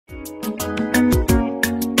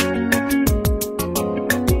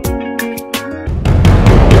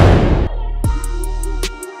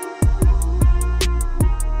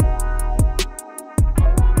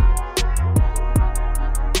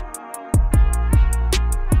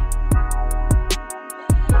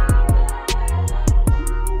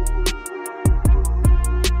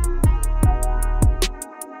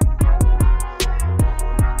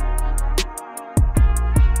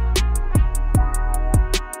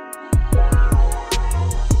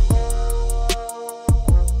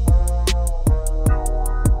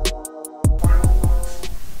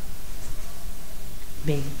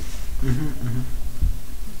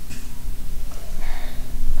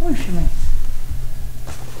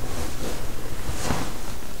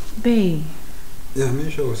Bae. Yeah, me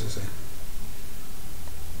sure what to say.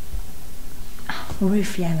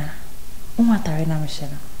 Fiana. What are you now,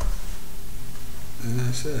 Michelle?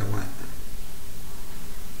 Say why?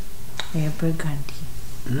 You're burgundy.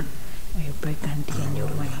 You're burgundy in your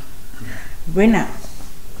way. Brenna.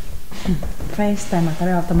 First time I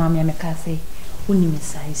carry out the mommy and the car say, who name is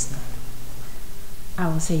size now? I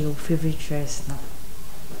will say your favorite dress now.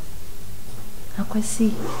 I can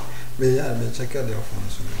see. Yeah, me check out the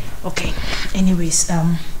phone. Okay. Anyways,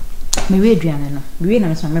 me Adriana no. We na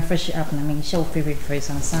me fresh up na me show favorite dress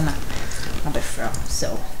and sana.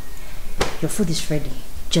 So, your food is ready.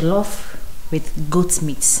 Jollof with goat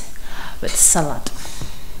meat with salad.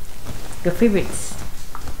 Your favorites?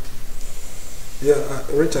 Yeah,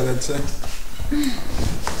 Richard, I'd say.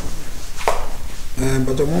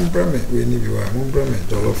 But I won't bring me. We need you. I won't bring me.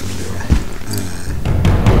 Jollof in the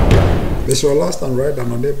this was last time right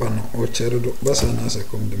on the pan or Cherudo. That's an answer.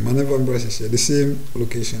 Come the maneuver embraces the same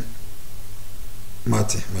location.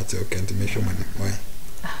 Marty, okay, to make sure money. Why?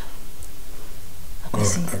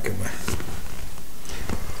 Okay, bye.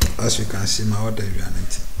 As you can see, my order is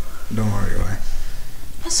empty. Don't worry, why?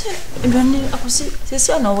 I said, I could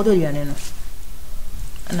see, I know what you're doing.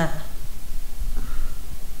 Nah.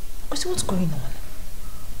 What's going on?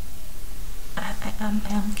 I am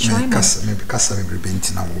trying. Maybe Casa will be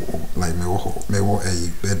painting like me a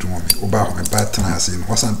bedroom, about my partner.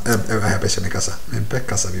 Wasn't ever have a Casa. And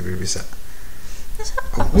Pecasa will be reset.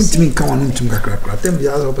 What do you mean? Come on into Macra? Tell me, I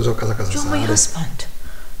was Casa. You're my husband.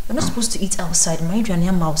 You're not supposed to eat outside. My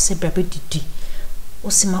Adrian mouse said, Baby,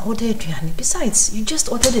 what's my order, Adrian? Besides, you just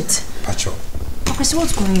ordered it. Pacho. Okay, so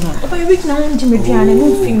what's going on? Over a week now, Adrian,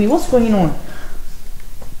 don't feel me. What's going on?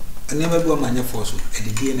 I never do a mania force at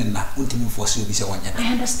the beginning and not ultimate force will be so one.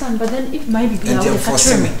 I understand, but then if my baby will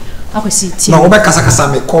force me, I will see. No, back as I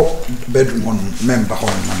can call bedroom one member home.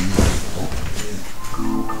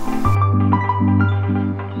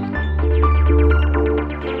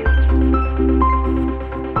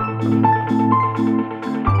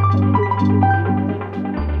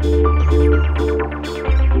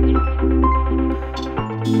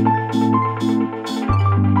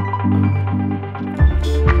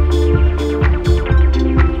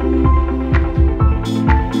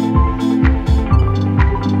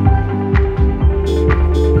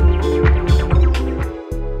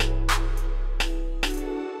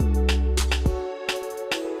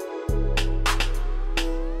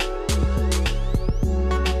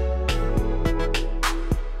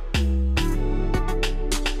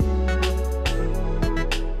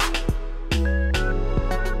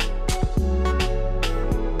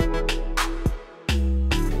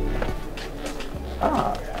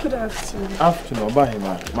 Afternoon,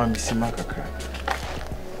 Bahima, Mammy Simakaka.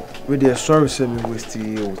 With the sorry, say me waste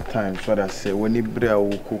your time. So that say when you bring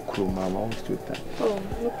a cook room, Mamma, waste your time. Oh,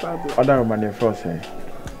 no problem. Other man, first, eh?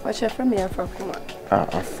 What's your friend, Afrakuma?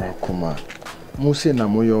 Afrakuma. Mose na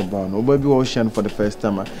moyo bound. Obabi ocean for the first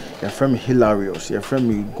time. Your friend hilarious. Your friend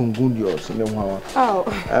me gungundios. Oh.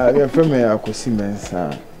 Your friend me AKOSUA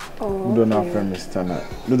mensa. Oh. You don't have from STUNNA.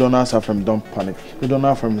 You don't answer from Don't Panic. You don't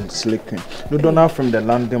have from Slicking. You don't have from the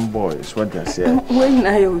London Boys. What they say? When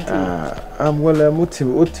are you? Well, Muti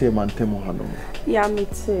man temo hanum. Yeah, me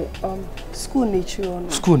too. School nature.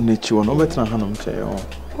 School nature. No better hanum say.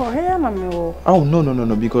 Oh, hey, mama. Oh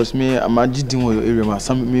no. Because me, I'm a GD in your area.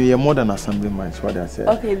 Some me more than assembly minds. What they say?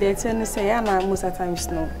 Okay, they tell me say, yeah, most of the times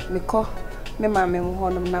no. Because me mama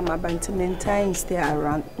honum na my bantam stay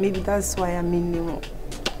around. Maybe that's why I mean you.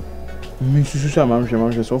 Me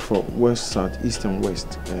I'm so for west, south, east and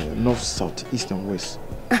west, north, south, east and west.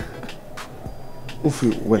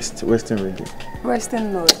 Ufi western region.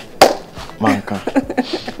 Western north. Manka.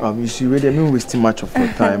 You see, really, I'm not wasting much of your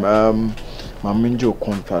time. My minjo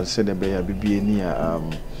contact said the baby near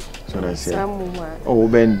so I said. Oh,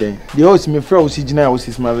 Ben, then the host me friend was sitting. I was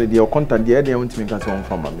his mother. The contact the other want to make us one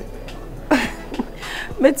from me.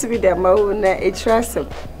 Met to be the mauna a trust. The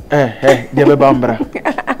bambra.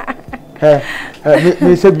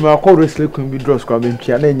 Me said my call wrestling can be draws coming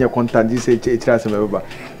to and then your contact this trust member.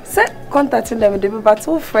 Set contacting them with the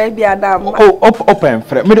battle for be Adam. Oh, up and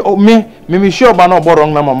friend. Me sure about no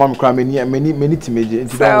borrowing my mom cramming here many to me.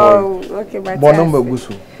 So, okay, my number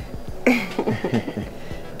gusu.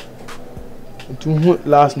 To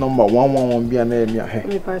last number 111 be a name here.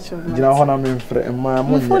 Me patch of. You know how I'm in friend my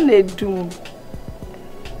mom. Phone they do.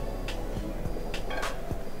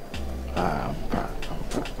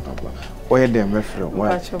 Why them referral?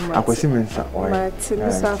 Why? AKOSUA mensa. Why?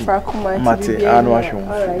 Mate, I know I should.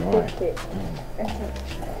 Alright, okay.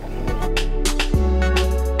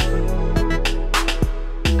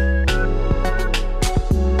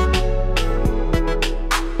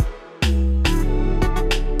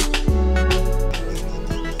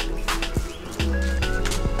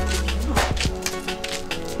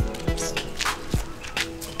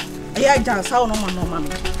 Yeah, just how no man.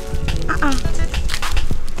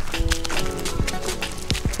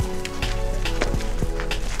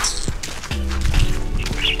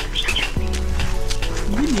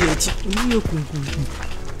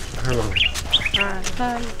 Hello.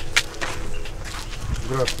 Hi.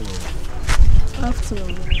 Good afternoon.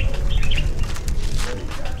 Afternoon.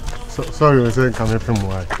 Sorry, I said coming from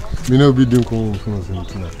why. Me no be doing come from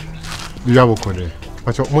tonight. Do you have a code?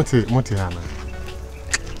 But your Monty Hannah.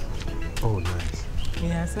 Oh, nice.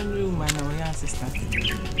 Yeah, some woman or your assistant.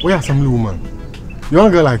 We are some woman.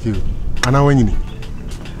 Young girl like you. And now when you need.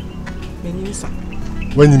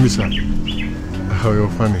 When you miss her. Oh, you're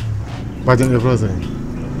funny. But you're present.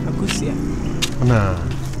 AKOSUA. Nah.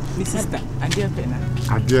 My sister, ADEAPENA.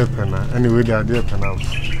 ADEAPENA. Anyway, the ADEAPENA.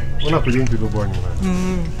 When I put into the born.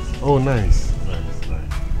 Oh, nice.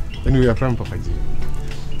 Anyway, I'm from PAPAJAY.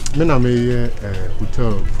 Me na me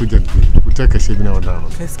hotel project bi. Hotel kese bi na oda no.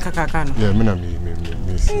 First kakaka no. Yeah, me na me.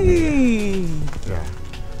 Yeah.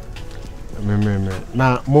 Me.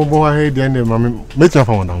 Na mo bo ha dey na me try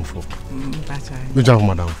for madam for. Me try for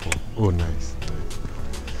madam for. Oh, nice.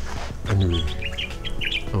 Anyway.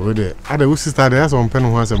 Oh, there. Ada wo sister there so pen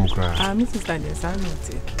ho asem kra. My sister there say no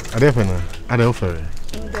te. ADEAPENA. Ada offer.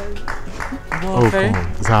 Oh, come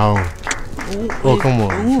on. Zao. Oh, come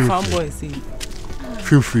on. Who fanboy say?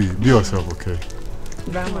 Feel free, be yourself, okay?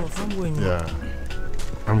 Yeah.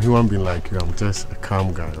 I'm a human being like you, I'm just a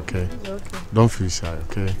calm guy, okay? Okay. Don't feel shy,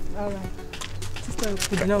 okay? Alright.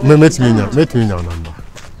 Meet me in your number.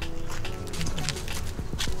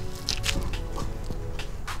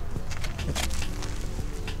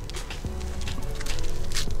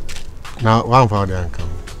 Now, one for the uncle.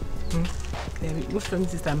 What's from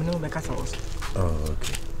sister? I know my cousin was. Oh,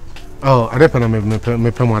 okay. Oh, ADEAPENA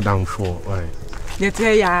me pay more down for, why? Yet,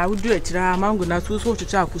 yeah, I would do it. I'm going to so to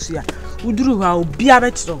AKOSUA. Would do how be a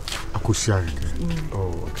better. AKOSUA.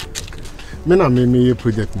 Oh, okay. Me na me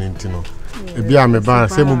project nintino. E bia me ba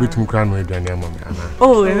say mo bitum kra no aduane ama me ana.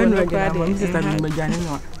 Oh, e no aduane ama me sister me aduane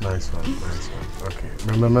no. Nice one. Okay.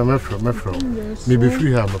 Me from. Me be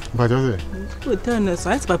free here, but just say. Oh, turn us.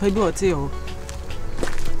 I papa bi o te o.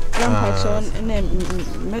 Patron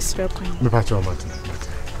and Miss Recon. Me patron mate.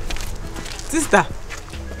 Sister.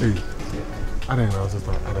 Hey. I don't know,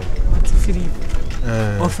 sister. I don't know. Free.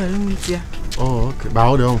 Offering it. Oh, okay. But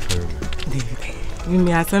how they offer? You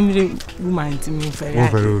may have some woman to me for yeah.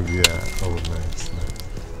 Oh, nice.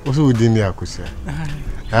 Also, we didn't hear AKOSUA.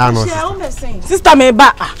 I know. Sister, me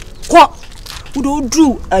ba. What? Who do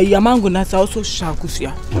do a yamango nasa also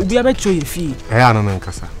AKOSUA? We be able to show you fee. I don't know,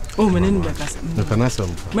 Kasa. Oh, my name is Kasa. The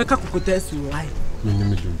Panasam. Make a cocottes you why? Me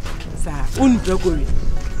name is Sir, unbroken.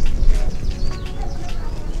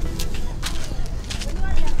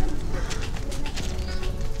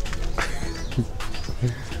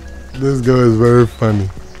 This girl is very funny.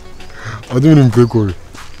 I don't even play curry.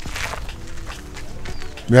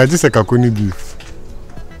 Me I just like a coney beef.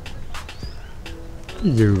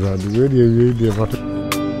 You got the radio about it.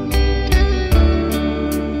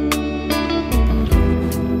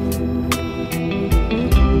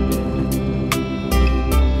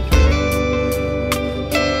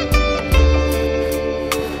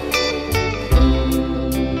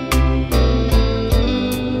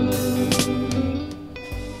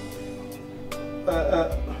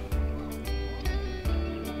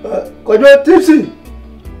 Kwajo Tipsy.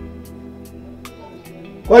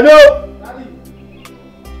 Kwajo.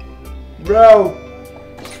 Bro.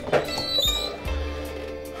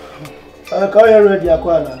 Come here ready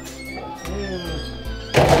akwana.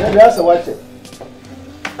 That's a watch.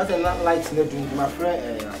 That's a light to drink my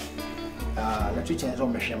friend. The teacher is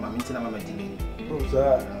on my shame. I'm eating my dinner. Oh,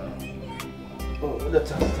 sir. Oh,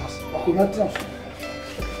 that's I could not tell.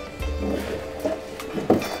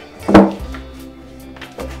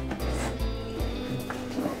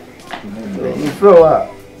 Throw up.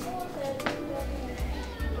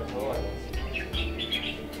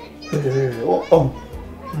 Oh.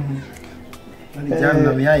 I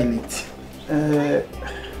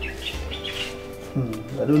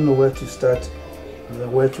don't know where to start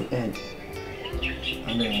and where to end.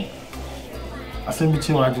 I think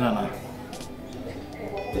between a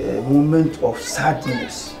moment of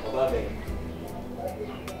sadness.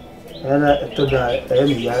 And I told her, I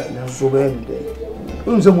am so bad.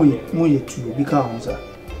 Muy to become, sir.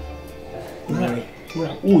 Yeah,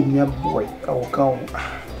 oh, boy, I will count.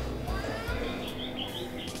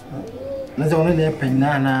 That's only a penny,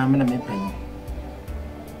 I'm going to make penny.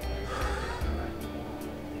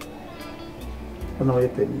 Another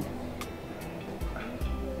penny.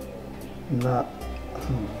 Now,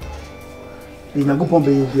 in a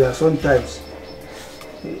good there are sometimes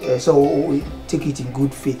so we take it in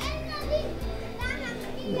good faith.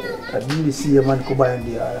 I didn't see a man go by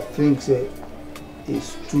and I think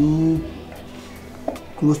it's too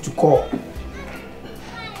close to call.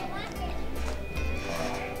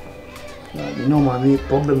 You know, my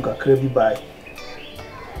problem can carry by.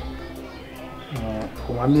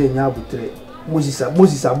 Mommy and Yabutre. Moses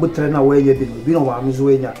Abutre now where you did. You know, Mammy's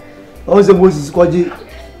way. Also, Moses called the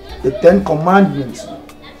 10 Commandments.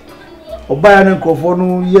 Oba na nkofo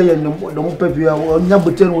no ye no papia onya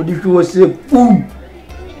boten wodi hwe se boom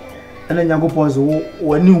ena nyagopon so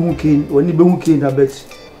wani hu ken wani be hu ken na bet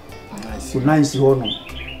nice hono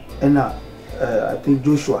ena I think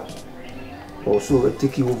Joshua also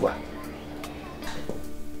taking over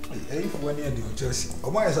if when you do Chelsea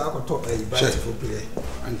o ma yesa akoto bat for play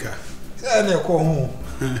anka say na ko hu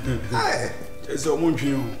ai Chelsea o mo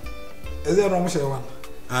ntwe hu eze no mo she wan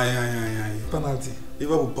ai penalty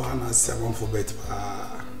Liverpool partner 7 for bet.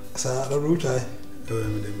 Sir, the route I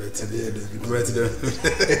bet today.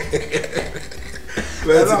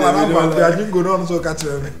 I didn't go down so catch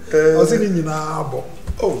them. I was in Abo.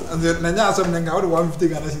 Oh, and then Nanya something out of 150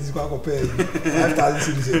 Ghana cities go pay 5,000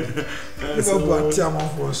 citizens. Liverpool are chairman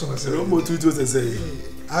for so no more 2 to say.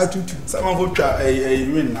 I took someone who try a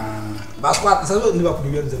win. But squad, so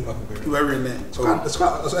Liverpool wins Liverpool. Very neat. Squad,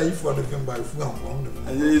 so I for the game by full on them.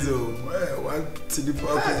 And there is what to the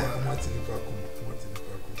park, what to the park.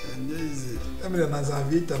 And there is it. I mean, as I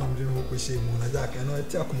wait and I'm doing what we say, Monajack, and I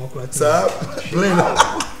tell come across.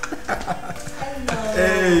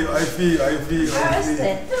 Hey, I feel.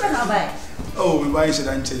 Oh, we buy shit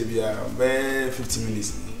and tell you, 15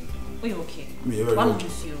 minutes. We okay. One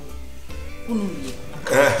monsieur.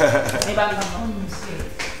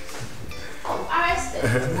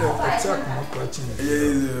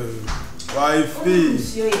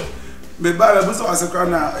 Wifey. Me buy a bus as a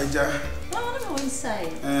crana, No,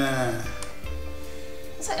 inside.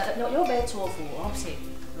 Your bed 12 I'll say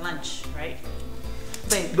lunch, right?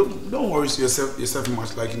 Babe. Don't worry yourself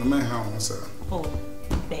much, like no matter how, sir. Oh,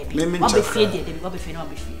 baby. I'll be feed.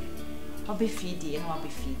 I'll be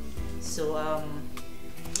feed. So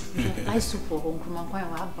I soup for home. I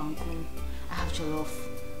have jollof.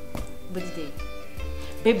 But today,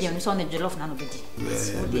 baby, I'm on the jollof now. Believe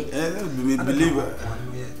it.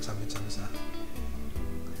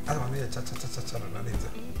 I don't know.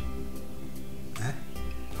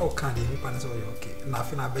 Oh, can't you pass all okay?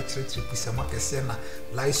 Nothing I bet you to piece of market,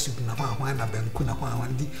 light soup, na one, na benkuna,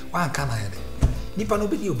 one can I have it. Nipa no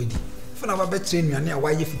be obedi. For na bet train you near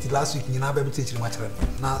why you fit last week, you never be teaching much.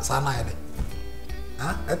 Na sana ede.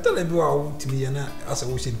 Huh? I tell you how to me as a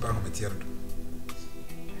washing parameter.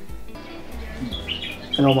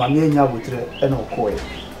 And on my main yabutre and no coy.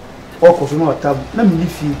 Or cause no tab, let me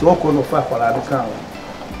leave you to walk on the fire for the count.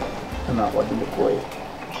 And I want the coy.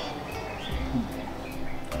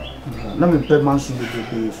 Let me pay months in the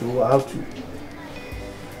day, so I have to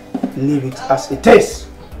leave it as it is.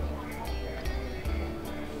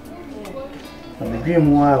 And the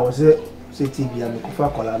dream why I was a city and the Kufa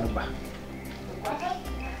Colanoba.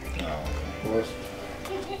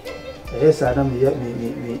 Yes, I don't me,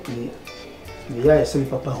 I say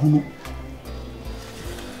Papa who.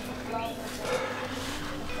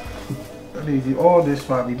 All this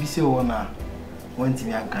for BBC owner went to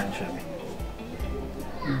me and country.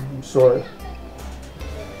 Sorry.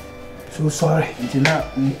 So sorry.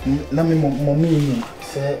 Let me mommy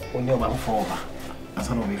say on your man for as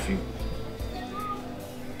I know we feel.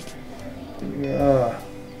 Yeah.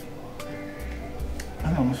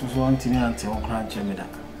 I don't know so want me until on crunch me that.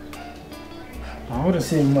 I would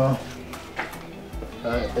say no.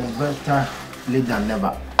 It's better late than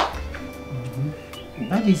never.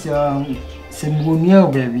 That is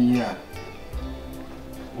Sembonia baby.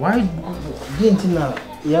 Why didn't you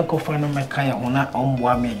Yanko find my kind of honor on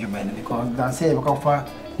one major man because that's say because for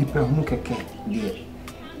the Pernuka dear.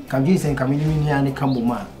 Can you say coming in here and the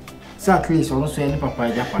Cambuma? So at least also any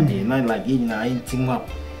papa Japan, not like eating up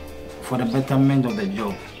for the betterment of the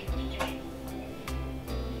job.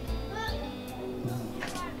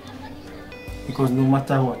 Because no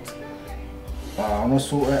matter what, I'm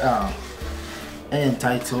also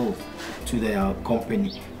entitled to their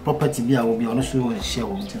company. Property be I will be honest with you share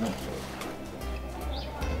with you.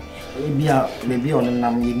 Maybe on a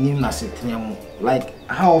name as a like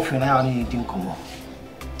how often I only didn't come on?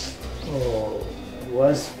 Oh,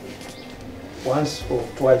 once or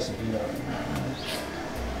twice a year.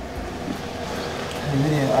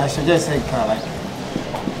 I suggest like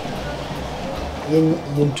in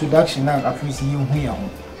the introduction now I feel you here.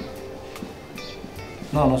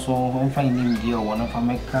 No, so I'm finding deal one of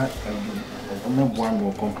America and one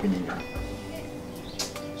more company.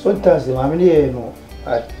 sometimes the mammy, you know,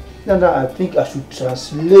 I think I should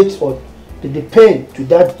translate or the pain to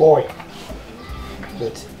that boy.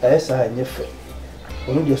 But as I never,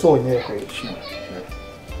 only the soul never heard.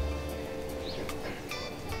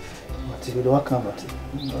 But if you don't come at it,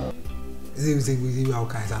 we are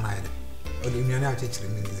kinds of night. Or the United States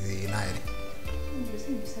in the night.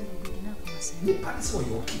 Parents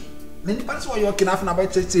were okay. Many parents were okay enough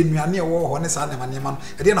about church in Miami or honest animal, and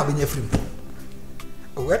then I'll be free.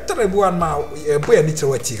 What a boy and my boy and it's a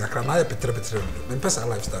wet tea, I can I petre and pass our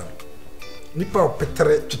lifestyle. Nipper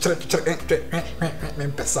petre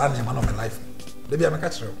Pesani, man of my life. Maybe I'm a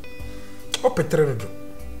catcher. Oh, petre.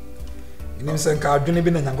 In him, car, Johnny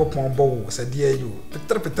Bin and go pon bow, said, dear you,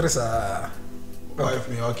 Petresa. Wife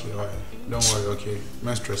me, okay, don't worry, okay.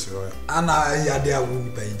 My stress, Anna, Yadia will be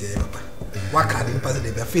paid. What can you pass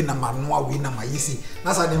the Fina Manoa win my easy?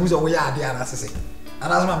 That's how they use away idea, as I say.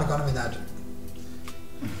 And as my economy that.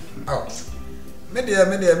 Oh, media,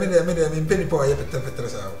 penny poor,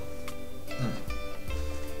 Petresa.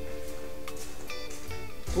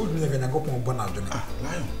 Who never go on Bonard?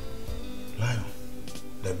 Lion.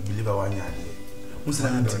 The believer one yard.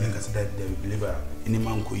 Muslim that the believer in a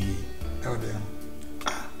man could ye. Oh, dear.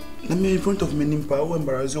 Let me in front of me, Nimpa, or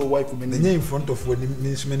embarrass your wife with me in front of when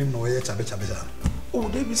means many no way, Chabeza. Oh,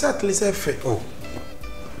 they be sadly say, oh,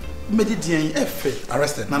 Mediterranean F.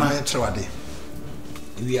 Arrested, Nana Trade.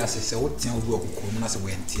 We are say, what town will come as a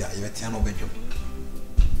went here, you turn over you.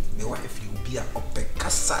 The wife, you be a upper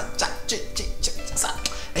cassa,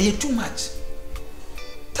 and you too much.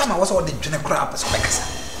 Time I was all the general crap as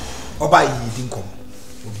Pecasa. Or by you didn't come,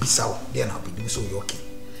 would be sour, then I'll be doing so okay.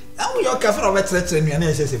 Now we are careful of it, and you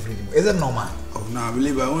are freedom. Is it normal? Oh, now I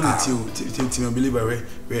believe I only till believe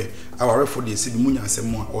where our for the city moon and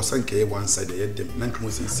some more or Sanke one side, they had them, not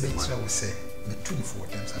most say, I will say, 24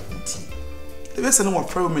 times I will tea. The best and what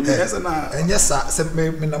problem, and yes, sir, said me,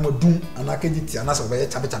 number doom, and I can get another way,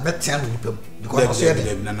 Tabita, met 10 with them because I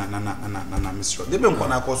said, Nana, Mister. They've been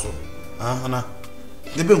one AKOSUA. Anna.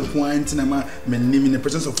 They've been quiet in my name in the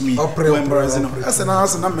presence of me. Oh, pray, embarrassing. As an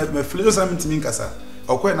answer, I'm my fellow Simon to Minkasa.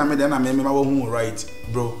 Or quite a medana, I my own right,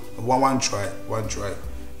 bro. One try.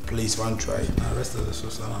 Please, one try. The rest of the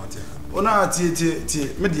society. Oh, now,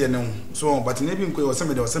 median, so, but maybe or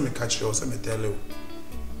somebody or some catch or some tell you.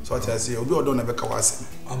 So I say, oh, don't ever cause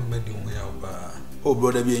I'm meddling. Oh,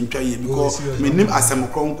 brother, be in try because my name as I'm a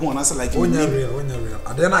crown, and I say, like, when you're real.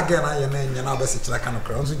 And then again, I am your best like kind of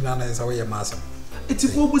crowns with Nana is away a master. It's a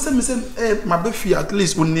good person, my baby at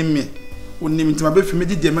least will name me. When name to my baby, me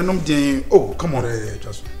did the man of oh, come on,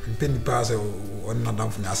 just penny pass or not down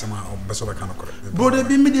from Yasama or Bessola kind of correct. Brother,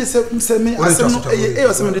 be me, send me, I send no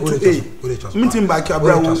 72 meeting back your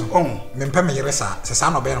brow on. Mempeme Resa,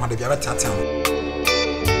 Sasano Bear, the Biara Tatian.